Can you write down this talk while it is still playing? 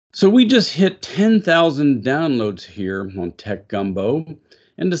So we just hit 10,000 downloads here on Tech Gumbo.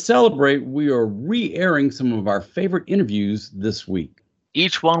 And to celebrate, we are re-airing some of our favorite interviews this week.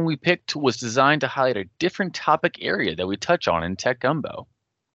 Each one we picked was designed to highlight a different topic area that we touch on in Tech Gumbo.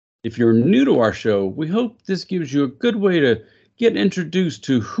 If you're new to our show, we hope this gives you a good way to get introduced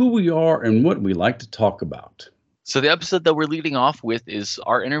to who we are and what we like to talk about. So the episode that we're leading off with is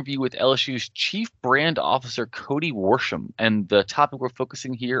our interview with LSU's Chief Brand Officer, Cody Worsham. And the topic we're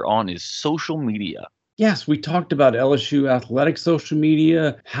focusing here on is social media. Yes, we talked about LSU athletics social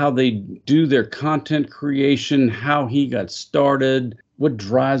media, how they do their content creation, how he got started, what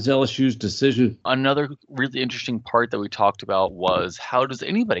drives LSU's decision. Another really interesting part that we talked about was how does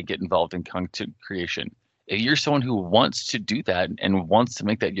anybody get involved in content creation? If you're someone who wants to do that and wants to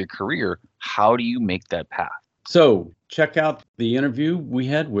make that your career, how do you make that path? So check out the interview we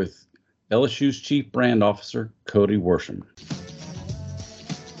had with LSU's Chief Brand Officer, Cody Worsham.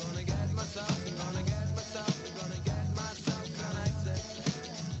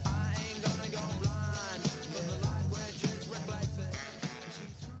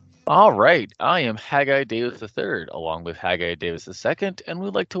 All right, I am Haggai Davis III, along with Haggai Davis II, and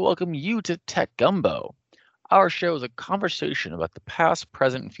we'd like to welcome you to Tech Gumbo. Our show is a conversation about the past,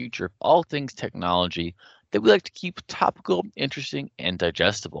 present, and future of all things technology that we like to keep topical, interesting, and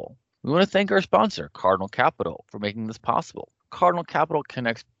digestible. We want to thank our sponsor, Cardinal Capital, for making this possible. Cardinal Capital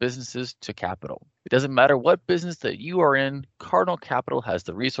connects businesses to capital. It doesn't matter what business that you are in, Cardinal Capital has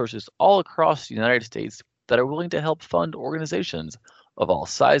the resources all across the United States that are willing to help fund organizations of all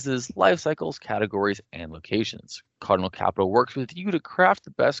sizes, life cycles, categories, and locations. Cardinal Capital works with you to craft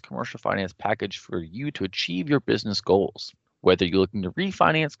the best commercial finance package for you to achieve your business goals. Whether you're looking to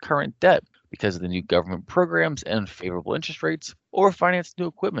refinance current debt because of the new government programs and favorable interest rates, or finance new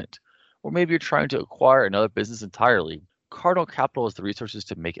equipment, or maybe you're trying to acquire another business entirely, Cardinal Capital has the resources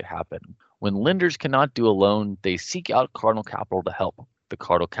to make it happen. When lenders cannot do a loan, they seek out Cardinal Capital to help. The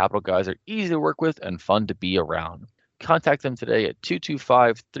Cardinal Capital guys are easy to work with and fun to be around. Contact them today at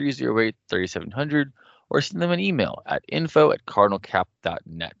 225-308-3700 or send them an email at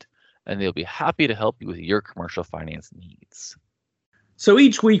info@cardinalcap.net, and they'll be happy to help you with your commercial finance needs. So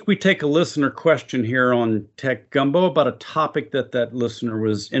each week we take a listener question here on Tech Gumbo about a topic that listener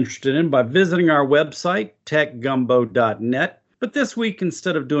was interested in by visiting our website, techgumbo.net. But this week,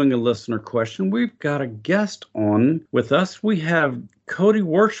 instead of doing a listener question, we've got a guest on with us. We have Cody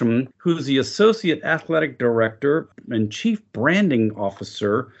Worsham, who's the Associate Athletic Director and Chief Branding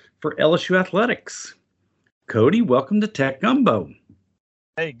Officer for LSU Athletics. Cody, welcome to Tech Gumbo.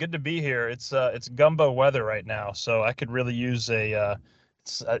 Hey, good to be here. It's gumbo weather right now, so I could really use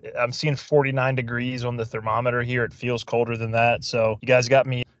I'm seeing 49 degrees on the thermometer here. It feels colder than that. So you guys got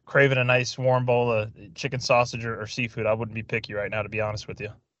me craving a nice warm bowl of chicken sausage or seafood. I wouldn't be picky right now, to be honest with you.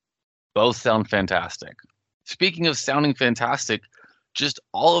 Both sound fantastic. Speaking of sounding fantastic, just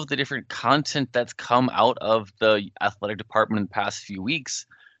all of the different content that's come out of the athletic department in the past few weeks,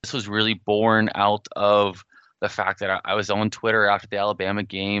 this was really born out of the fact that I was on Twitter after the Alabama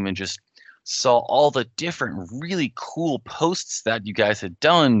game and just saw all the different really cool posts that you guys had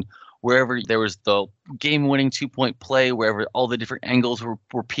done, wherever there was the game-winning two-point play, wherever all the different angles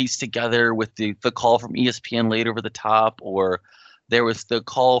were pieced together with the call from ESPN laid over the top, or there was the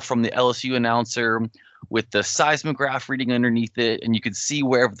call from the LSU announcer with the seismograph reading underneath it, and you could see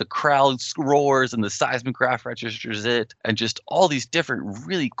wherever the crowd roars and the seismograph registers it, and just all these different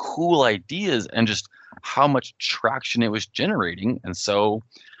really cool ideas and just how much traction it was generating. And so,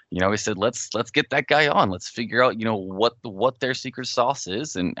 we said, let's get that guy on. Let's figure out, what their secret sauce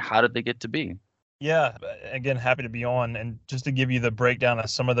is and how did they get to be. Yeah, again, happy to be on. And just to give you the breakdown of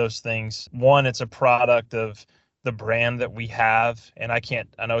some of those things, one, it's a product of the brand that we have. And I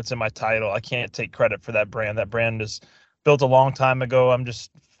know it's in my title, I can't take credit for that brand. That brand is built a long time ago. I'm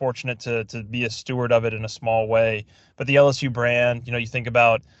just fortunate to be a steward of it in a small way. But the LSU brand, you think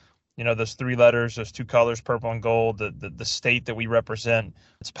about, those three letters, those two colors, purple and gold, the state that we represent,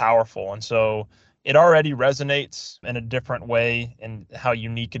 it's powerful. And so it already resonates in a different way in how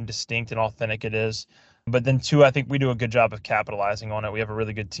unique and distinct and authentic it is. But then two, I think we do a good job of capitalizing on it. We have a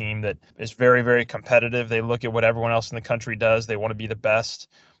really good team that is very, very competitive. They look at what everyone else in the country does. They want to be the best.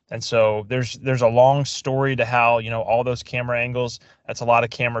 And so there's a long story to how, all those camera angles, that's a lot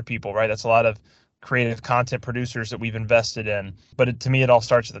of camera people, right? That's a lot of creative content producers that we've invested in. But to me, it all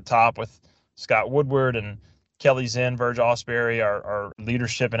starts at the top with Scott Woodward and Kelly Zinn, Verge Osbury, our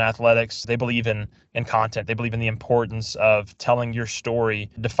leadership in athletics. They believe in content. They believe in the importance of telling your story,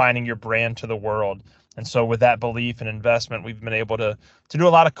 defining your brand to the world. And so with that belief and investment, we've been able to do a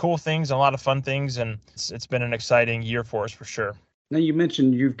lot of cool things and a lot of fun things. And it's been an exciting year for us for sure. Now, you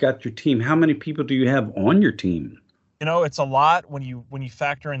mentioned you've got your team. How many people do you have on your team? It's a lot when you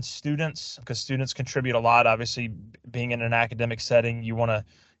factor in students, because students contribute a lot. Obviously, being in an academic setting, you want to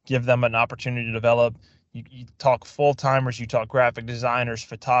give them an opportunity to develop. You talk full-timers, you talk graphic designers,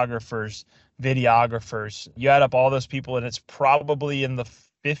 photographers, videographers. You add up all those people, and it's probably in the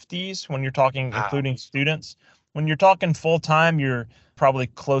 50s when you're talking, including students. When you're talking full-time, you're probably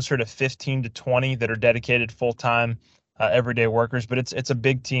closer to 15 to 20 that are dedicated full-time everyday workers. But it's a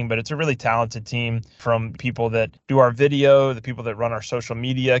big team, but it's a really talented team, from people that do our video, the people that run our social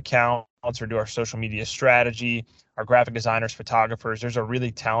media accounts or do our social media strategy, our graphic designers, photographers. There's a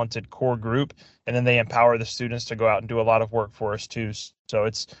really talented core group, and then they empower the students to go out and do a lot of work for us too. So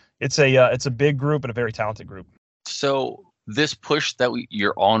it's a big group and a very talented group. So this push that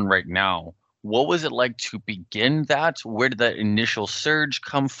you're on right now, what was it like to begin that? Where did that initial surge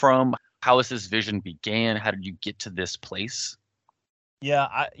come from? How has this vision began? How did you get to this place? Yeah,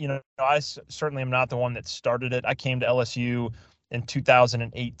 I certainly am not the one that started it. I came to LSU in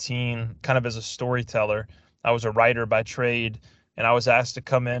 2018 kind of as a storyteller. I was a writer by trade, and I was asked to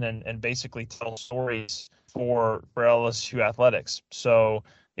come in and basically tell stories for LSU athletics. So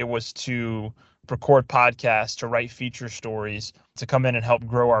it was to record podcasts, to write feature stories, to come in and help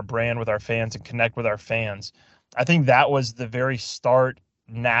grow our brand with our fans and connect with our fans. I think that was the very start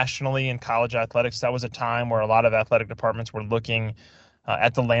nationally in college athletics. That was a time where a lot of athletic departments were looking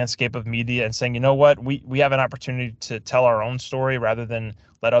at the landscape of media and saying, you know what, we have an opportunity to tell our own story rather than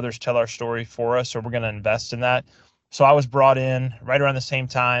let others tell our story for us. So we're going to invest in that. So I was brought in right around the same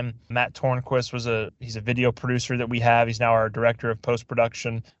time. Matt Tornquist he's a video producer that we have. He's now our director of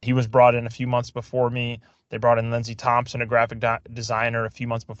post-production. He was brought in a few months before me. They brought in Lindsey Thompson, a graphic designer, a few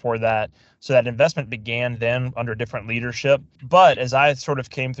months before that. So that investment began then under different leadership. But as I sort of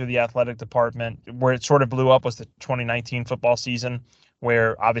came through the athletic department, where it sort of blew up was the 2019 football season,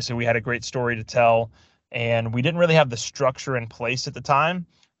 where obviously we had a great story to tell, and we didn't really have the structure in place at the time.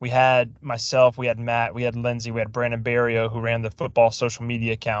 We had myself, we had Matt, we had Lindsey, we had Brandon Barrio, who ran the football social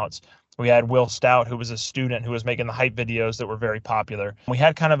media accounts. We had Will Stout, who was a student who was making the hype videos that were very popular. We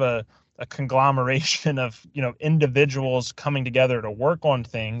had kind of a conglomeration of, individuals coming together to work on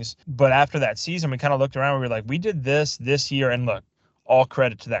things. But after that season, we kind of looked around, we were like, we did this year, and look, all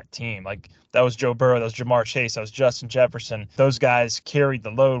credit to that team. Like, that was Joe Burrow, that was Jamar Chase, that was Justin Jefferson. Those guys carried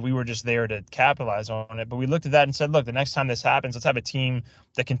the load. We were just there to capitalize on it. But we looked at that and said, look, the next time this happens, let's have a team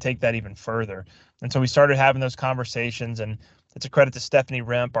that can take that even further. And so we started having those conversations, and it's a credit to Stephanie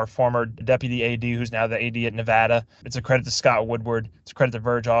Remp, our former deputy AD, who's now the AD at Nevada. It's a credit to Scott Woodward. It's a credit to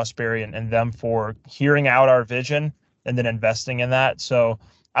Verge Osbury and them for hearing out our vision and then investing in that. So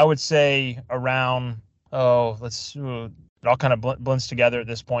I would say around, it all kind of blends together at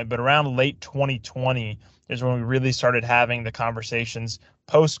this point, but around late 2020 is when we really started having the conversations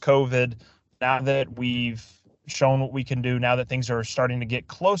post-COVID. Now that we've shown what we can do, now that things are starting to get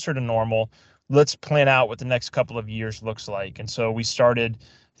closer to normal, let's plan out what the next couple of years looks like. And so we started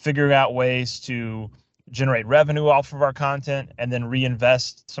figuring out ways to generate revenue off of our content and then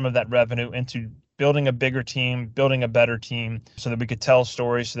reinvest some of that revenue into building a bigger team, building a better team, so that we could tell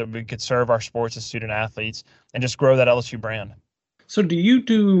stories, so that we could serve our sports and student athletes and just grow that LSU brand. So do you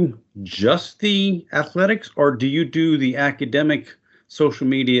do just the athletics, or do you do the academic social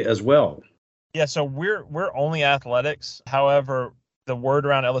media as well? Yeah, so we're only athletics. However, the word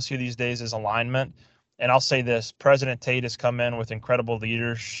around LSU these days is alignment. And I'll say this, President Tate has come in with incredible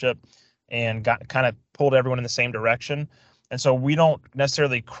leadership and kind of pulled everyone in the same direction. And so we don't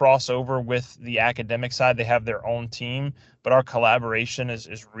necessarily cross over with the academic side. They have their own team, but our collaboration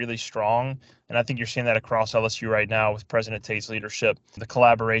is really strong. And I think you're seeing that across LSU right now with President Tate's leadership. The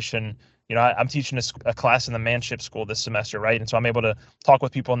collaboration, I'm teaching a class in the manship school this semester, right? And so I'm able to talk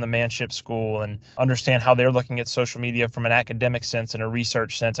with people in the manship school and understand how they're looking at social media from an academic sense and a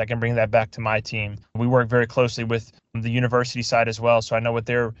research sense. I can bring that back to my team. We work very closely with the university side as well. So I know what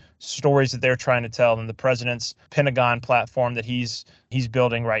their stories that they're trying to tell, and the president's Pentagon platform that he's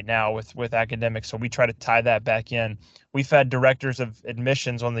building right now with academics. So we try to tie that back in. We've had directors of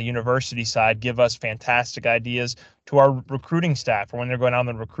admissions on the university side give us fantastic ideas to our recruiting staff for when they're going on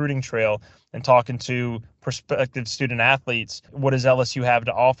the recruiting trail and talking to prospective student athletes. What does LSU have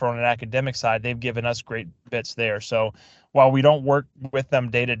to offer on an academic side? They've given us great bits there. So while we don't work with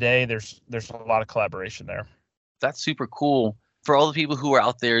them day to day, there's a lot of collaboration there. That's super cool. For all the people who are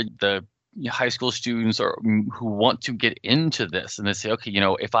out there, the high school students or who want to get into this, and they say, okay,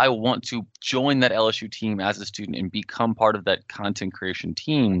 if I want to join that LSU team as a student and become part of that content creation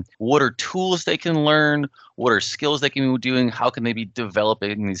team, what are tools they can learn? What are skills they can be doing? How can they be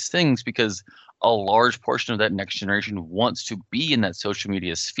developing these things? Because a large portion of that next generation wants to be in that social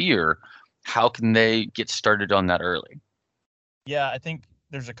media sphere. How can they get started on that early? Yeah, I think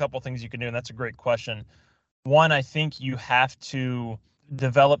there's a couple things you can do, and that's a great question. One, I think you have to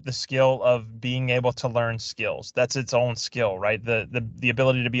develop the skill of being able to learn skills. That's its own skill, right? The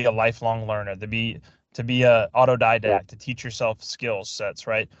ability to be a lifelong learner, to be a autodidact, to teach yourself skill sets,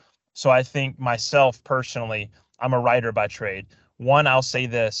 right? So I think myself personally, I'm a writer by trade. One, I'll say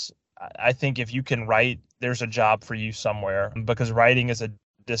this. I think if you can write, there's a job for you somewhere, because writing is a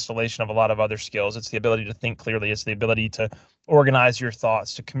distillation of a lot of other skills. It's the ability to think clearly. It's the ability to organize your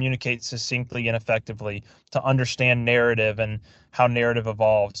thoughts, to communicate succinctly and effectively, to understand narrative and how narrative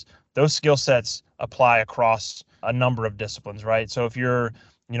evolves. Those skill sets apply across a number of disciplines, right? So if you're,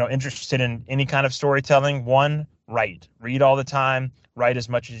 interested in any kind of storytelling, one, read all the time, write as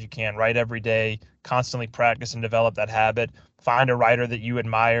much as you can, write every day, constantly practice and develop that habit. Find a writer that you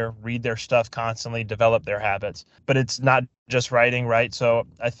admire, read their stuff constantly, develop their habits. But it's not just writing, right? So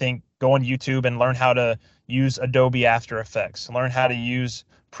I think go on YouTube and learn how to use Adobe After Effects, learn how to use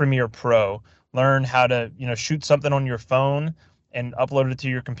Premiere Pro, learn how to, shoot something on your phone and upload it to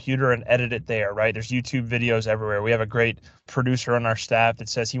your computer and edit it there, right? There's YouTube videos everywhere. We have a great producer on our staff that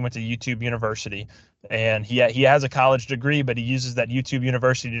says he went to YouTube University, and he has a college degree, but he uses that YouTube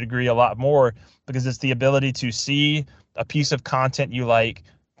University degree a lot more because it's the ability to see a piece of content you like,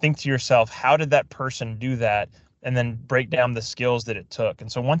 think to yourself, how did that person do that? And then break down the skills that it took.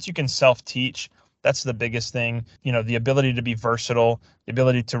 And so once you can self-teach, that's the biggest thing. The ability to be versatile, the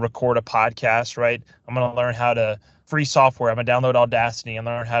ability to record a podcast, right? I'm going to learn how to free software. I'm going to download Audacity and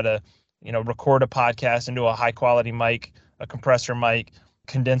learn how to, record a podcast into a high quality mic, a compressor mic,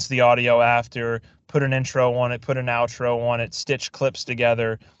 condense the audio after, put an intro on it, put an outro on it, stitch clips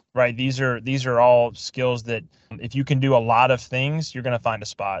together, right? These are all skills that if you can do a lot of things, you're going to find a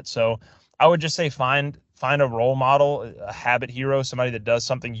spot. So I would just say find a role model, a habit hero, somebody that does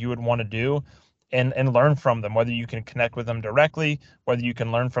something you would want to do, and learn from them, whether you can connect with them directly, whether you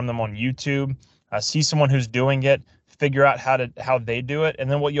can learn from them on YouTube, see someone who's doing it, figure out how they do it.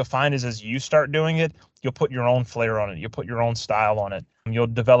 And then what you'll find is as you start doing it, you'll put your own flair on it. You'll put your own style on it. You'll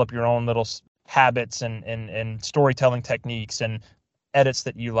develop your own little habits and storytelling techniques and edits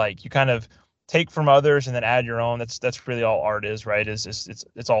that you like. You kind of take from others and then add your own. That's really all art is, right?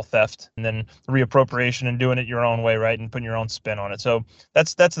 It's all theft and then reappropriation and doing it your own way, right? And putting your own spin on it. So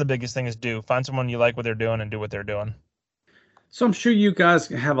that's the biggest thing is find someone you like what they're doing and do what they're doing. So I'm sure you guys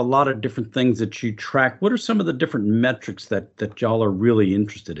have a lot of different things that you track. What are some of the different metrics that y'all are really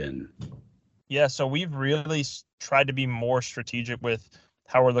interested in? Yeah, so we've really tried to be more strategic with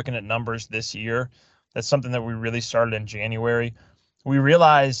how we're looking at numbers this year. That's something that we really started in January. We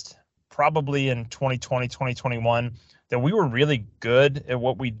realized probably in 2020, 2021, that we were really good at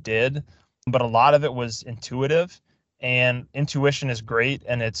what we did, but a lot of it was intuitive, and intuition is great.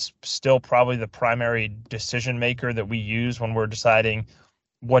 And it's still probably the primary decision maker that we use when we're deciding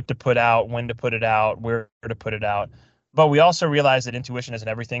what to put out, when to put it out, where to put it out. But we also realize that intuition isn't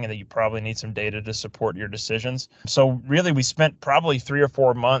everything and that you probably need some data to support your decisions. So really we spent probably 3 or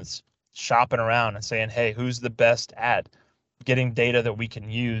 4 months shopping around and saying, hey, who's the best at getting data that we can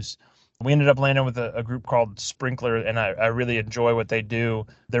use? We ended up landing with a group called Sprinkler, and I really enjoy what they do.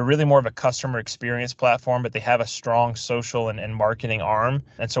 They're really more of a customer experience platform, but they have a strong social and marketing arm.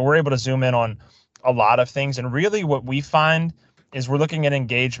 And so we're able to zoom in on a lot of things. And really what we find is we're looking at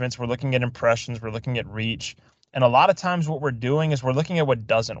engagements, we're looking at impressions, we're looking at reach. And a lot of times what we're doing is we're looking at what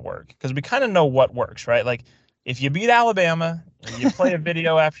doesn't work, because we kind of know what works, right? Like if you beat Alabama, and you play a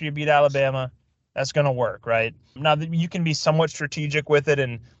video after you beat Alabama, that's going to work, right? Now you can be somewhat strategic with it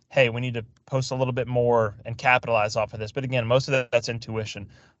and, hey, we need to post a little bit more and capitalize off of this. But again, most of that's intuition.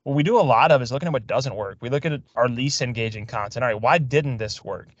 What we do a lot of is looking at what doesn't work. We look at our least engaging content. All right, why didn't this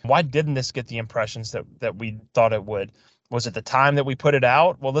work? Why didn't this get the impressions that we thought it would? Was it the time that we put it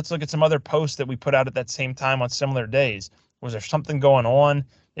out? Well, let's look at some other posts that we put out at that same time on similar days. Was there something going on?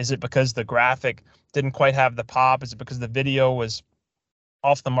 Is it because the graphic didn't quite have the pop? Is it because the video was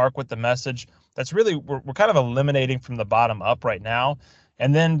off the mark with the message? That's really, we're kind of eliminating from the bottom up right now,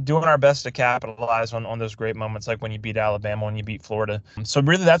 and then doing our best to capitalize on those great moments, like when you beat Alabama, when you beat Florida. So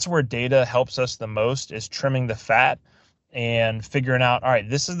really that's where data helps us the most, is trimming the fat and figuring out, all right,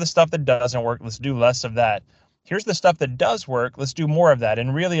 this is the stuff that doesn't work. Let's do less of that. Here's the stuff that does work. Let's do more of that.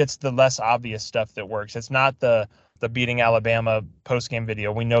 And really it's the less obvious stuff that works. It's not the beating Alabama post-game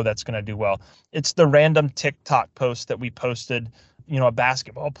video. We know that's going to do well. It's the random TikTok post that we posted, a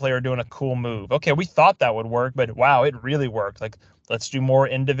basketball player doing a cool move. Okay, we thought that would work, but wow, it really worked. Like, let's do more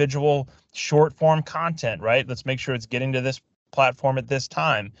individual short form content, right? Let's make sure it's getting to this platform at this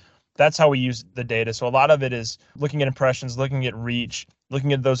time. that's how we use the data. So a lot of it is looking at impressions, looking at reach,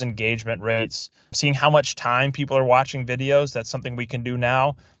 looking at those engagement rates, seeing how much time people are watching videos. That's something we can do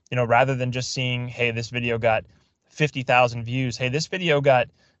now, rather than just seeing, hey, this video got 50,000 views. Hey, this video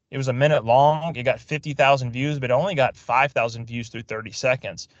it was a minute long. It got 50,000 views, but it only got 5,000 views through 30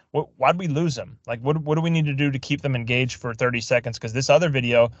 seconds. Why'd we lose them? Like, what do we need to do to keep them engaged for 30 seconds? Because this other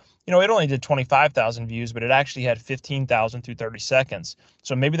video, it only did 25,000 views, but it actually had 15,000 through 30 seconds.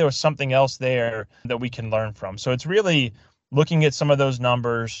 So maybe there was something else there that we can learn from. So it's really looking at some of those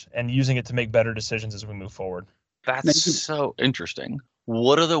numbers and using it to make better decisions as we move forward. That's so interesting.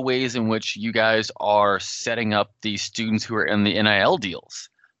 What are the ways in which you guys are setting up these students who are in the NIL deals?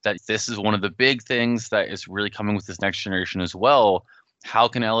 That this is one of the big things that is really coming with this next generation as well. How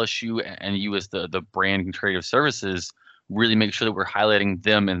can LSU and you as the brand and creative services really make sure that we're highlighting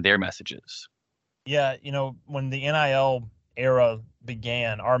them and their messages? Yeah, when the NIL era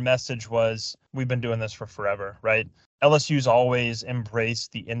began, our message was, we've been doing this for forever, right? LSU's always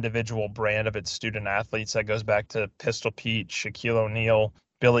embraced the individual brand of its student athletes. That goes back to Pistol Pete, Shaquille O'Neal,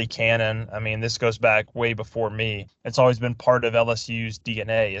 Billy Cannon. I mean, this goes back way before me. It's always been part of LSU's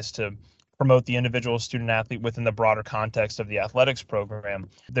DNA is to promote the individual student athlete within the broader context of the athletics program.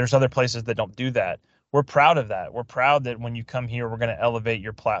 There's other places that don't do that. We're proud of that. We're proud that when you come here, we're going to elevate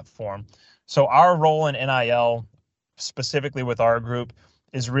your platform. So our role in NIL, specifically with our group,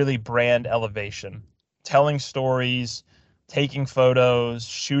 is really brand elevation, telling stories, taking photos,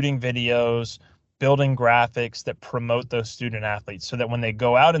 shooting videos, building graphics that promote those student athletes so that when they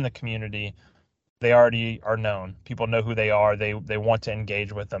go out in the community, they already are known. People know who they are. They want to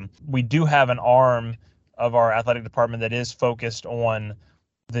engage with them. We do have an arm of our athletic department that is focused on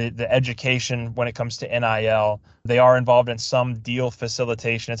the education when it comes to NIL. They are involved in some deal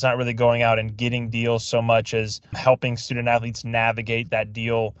facilitation. It's not really going out and getting deals so much as helping student athletes navigate that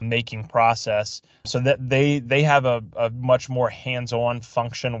deal making process so that they have a much more hands-on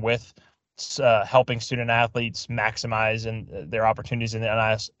function with helping student athletes maximize their opportunities in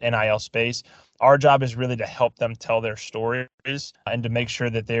the NIL space. Our job is really to help them tell their stories and to make sure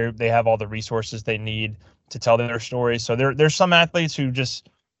that they have all the resources they need to tell their stories. So there's some athletes who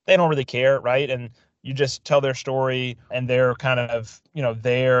they don't really care, right? And you just tell their story and they're kind of,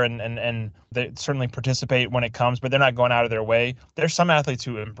 there and they certainly participate when it comes, but they're not going out of their way. There's some athletes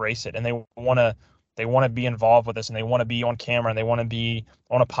who embrace it and they want to be involved with us and they want to be on camera and they want to be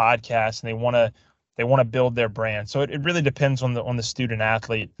on a podcast and they want to build their brand. So it really depends on the student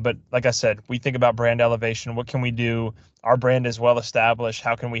athlete. But like I said, we think about brand elevation. What can we do? Our brand is well established.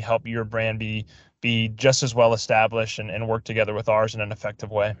 How can we help your brand be just as well established and work together with ours in an effective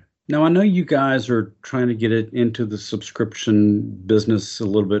way? Now, I know you guys are trying to get it into the subscription business a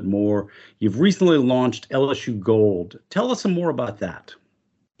little bit more. You've recently launched LSU Gold. Tell us some more about that.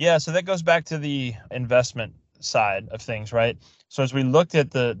 Yeah, so that goes back to the investment side of things, right? So as we looked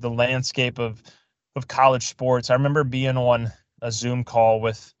at the landscape of college sports, I remember being on a Zoom call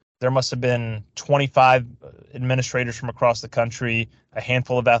there must have been 25 administrators from across the country, a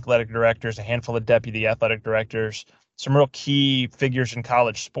handful of athletic directors, a handful of deputy athletic directors, some real key figures in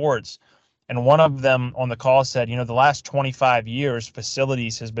college sports. And one of them on the call said, the last 25 years,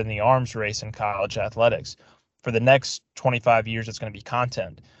 facilities has been the arms race in college athletics. For the next 25 years, it's going to be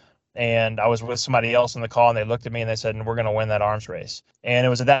content. And I was with somebody else on the call and they looked at me and they said, and we're going to win that arms race. And it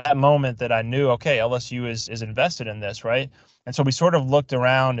was at that moment that I knew, okay, LSU is invested in this, right? And so we sort of looked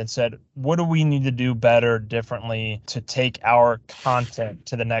around and said, what do we need to do better, differently to take our content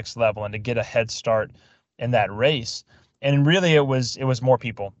to the next level and to get a head start in that race? And really it was more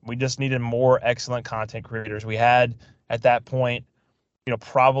people. We just needed more excellent content creators. We had at that point,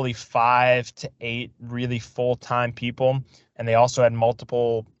 probably 5 to 8 really full-time people. And they also had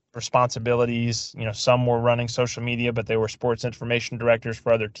multiple responsibilities. Some were running social media, but they were sports information directors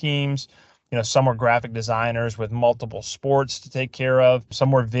for other teams. Some were graphic designers with multiple sports to take care of.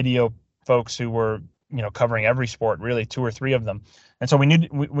 Some were video folks who were, covering every sport, really 2 or 3 of them. And so we knew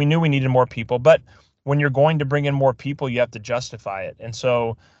we needed more people, but when you're going to bring in more people, you have to justify it. And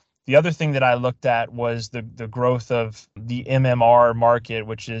so the other thing that I looked at was the growth of the MMR market,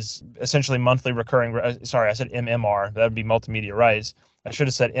 which is essentially monthly recurring. Sorry, I said MMR. That would be multimedia rights. I should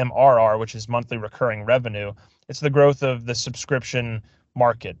have said MRR, which is monthly recurring revenue. It's the growth of the subscription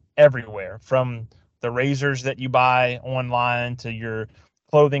market everywhere, from the razors that you buy online to your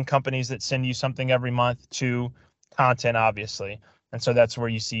clothing companies that send you something every month to content, obviously. And so that's where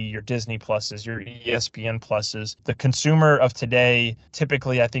you see your Disney Pluses, your ESPN Pluses. The consumer of today,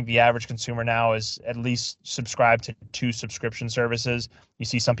 typically, I think the average consumer now is at least subscribed to 2 subscription services. You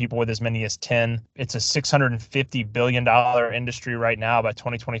see some people with as many as 10. It's a $650 billion industry right now. By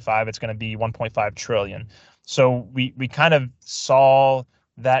 2025, it's going to be $1.5 trillion. So we kind of saw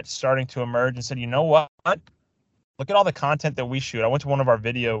that starting to emerge and said, you know what? Look at all the content that we shoot. I went to one of our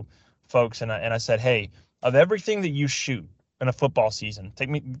video folks and I said, hey, of everything that you shoot in a football season, take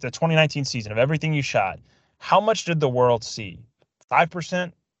me the 2019 season, of everything you shot, how much did the world see?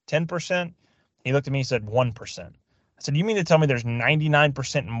 5%? 10%? He looked at me and said 1%. I said, you mean to tell me there's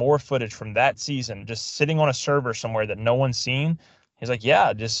 99% more footage from that season just sitting on a server somewhere that no one's seen? He's like,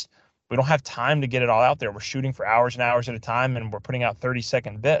 yeah, just we don't have time to get it all out there. We're shooting for hours and hours at a time and we're putting out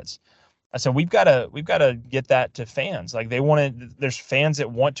 30-second bits. I said, we've got to get that to fans. Like there's fans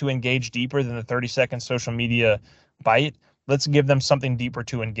that want to engage deeper than the 30-second social media bite. Let's give them something deeper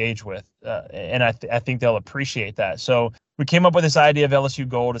to engage with. And I think they'll appreciate that. So we came up with this idea of LSU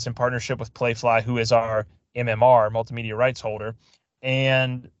Gold. It's in partnership with Playfly, who is our MMR, multimedia rights holder.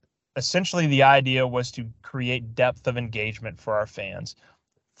 And essentially the idea was to create depth of engagement for our fans.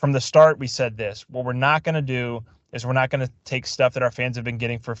 From the start, we said this: what we're not going to do is we're not going to take stuff that our fans have been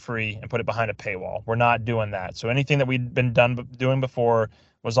getting for free and put it behind a paywall. We're not doing that. So anything that we'd been doing before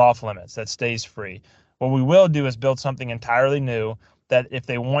was off limits. That stays free. What we will do is build something entirely new that if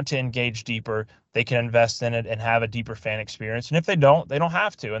they want to engage deeper, they can invest in it and have a deeper fan experience. And if they don't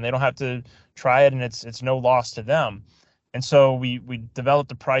have to, and they don't have to try it, and it's no loss to them. And so we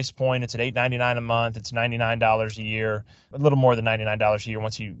developed a price point. It's at $8.99 a month. It's $99 a year, a little more than $99 a year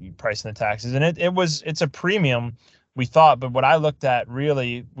once you price in the taxes. And it's a premium, we thought. But what I looked at,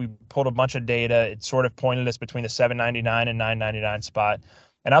 really, we pulled a bunch of data. It sort of pointed us between the $7.99 and $9.99 spot.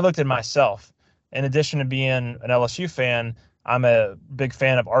 And I looked at myself. In addition to being an LSU fan, I'm a big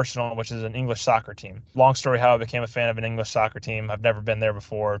fan of Arsenal, which is an English soccer team. Long story how I became a fan of an English soccer team. I've never been there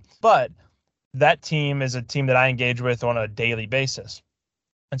before. But that team is a team that I engage with on a daily basis.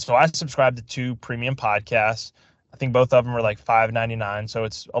 And so I subscribe to 2 premium podcasts. I think both of them are like $5.99. So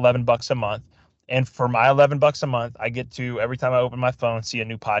it's $11 a month. And for my $11 a month, I get to, every time I open my phone, see a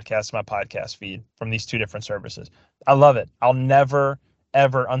new podcast in my podcast feed from these 2 different services. I love it. I'll never,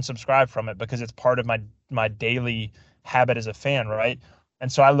 ever unsubscribe from it because it's part of my daily habit as a fan, right?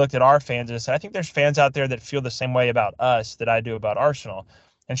 And so I looked at our fans and I said, I think there's fans out there that feel the same way about us that I do about Arsenal.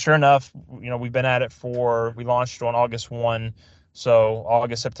 And sure enough, we've been at it we launched on August 1. So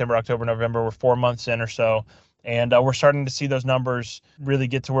August, September, October, November, we're 4 months in or so. And we're starting to see those numbers really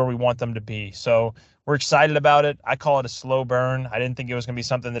get to where we want them to be. So we're excited about it. I call it a slow burn. I didn't think it was going to be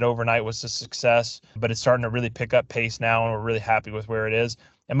something that overnight was a success, but it's starting to really pick up pace now. And we're really happy with where it is.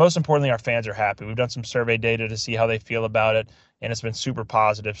 And most importantly, our fans are happy. We've done some survey data to see how they feel about it. And it's been super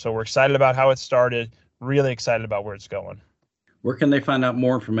positive. So we're excited about how it started, really excited about where it's going. Where can they find out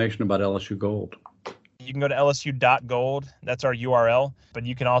more information about LSU Gold? You can go to lsu.gold. That's our URL. But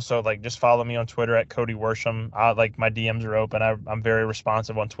you can also just follow me on Twitter at Cody Worsham. My DMs are open. I'm very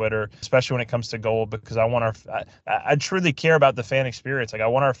responsive on Twitter, especially when it comes to gold, because I truly care about the fan experience. I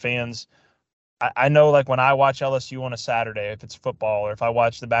want our fans. I know when I watch LSU on a Saturday, if it's football, or if I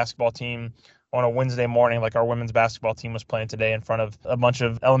watch the basketball team on a Wednesday morning, like our women's basketball team was playing today in front of a bunch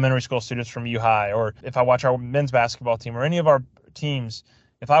of elementary school students from U High, or if I watch our men's basketball team or any of our teams,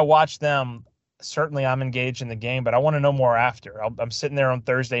 if I watch them, certainly I'm engaged in the game, but I want to know more after. I'm sitting there on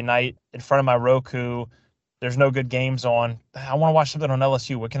Thursday night in front of my Roku. There's no good games on. I want to watch something on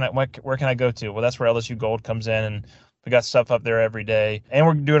LSU. Where can I go to? Well, that's where LSU Gold comes in, and we got stuff up there every day. And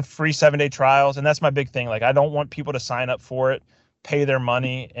we're doing free 7-day trials, and that's my big thing. I don't want people to sign up for it, pay their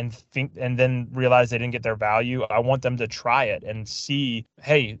money, and then realize they didn't get their value. I want them to try it and see,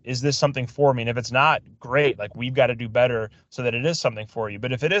 hey, is this something for me? And if it's not, great. We've got to do better so that it is something for you.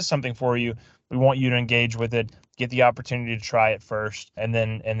 But if it is something for you, we want you to engage with it, get the opportunity to try it first, and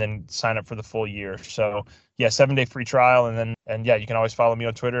then sign up for the full year. So yeah, 7-day free trial, and you can always follow me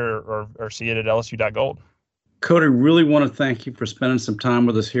on Twitter or see it at lsu.gold. Cody, really want to thank you for spending some time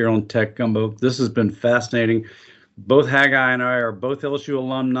with us here on Tech Gumbo. This has been fascinating. Both Haggai and I are both LSU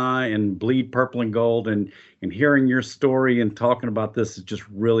alumni and bleed purple and gold, and hearing your story and talking about this is just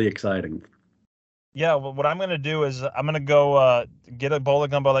really exciting. Yeah, well, what I'm going to do is I'm going to go get a bowl of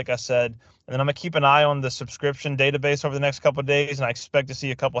gumbo, like I said, and then I'm going to keep an eye on the subscription database over the next couple of days, and I expect to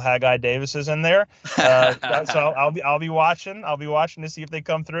see a couple Haggai Davises in there. So I'll be watching. I'll be watching to see if they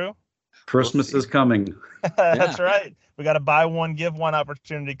come through. Christmas is coming. That's right. We got a buy one, give one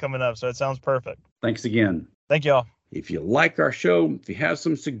opportunity coming up, so it sounds perfect. Thanks again. Thank you all. If you like our show, if you have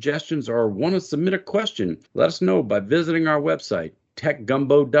some suggestions or want to submit a question, let us know by visiting our website,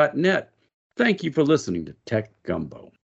 techgumbo.net. Thank you for listening to Tech Gumbo.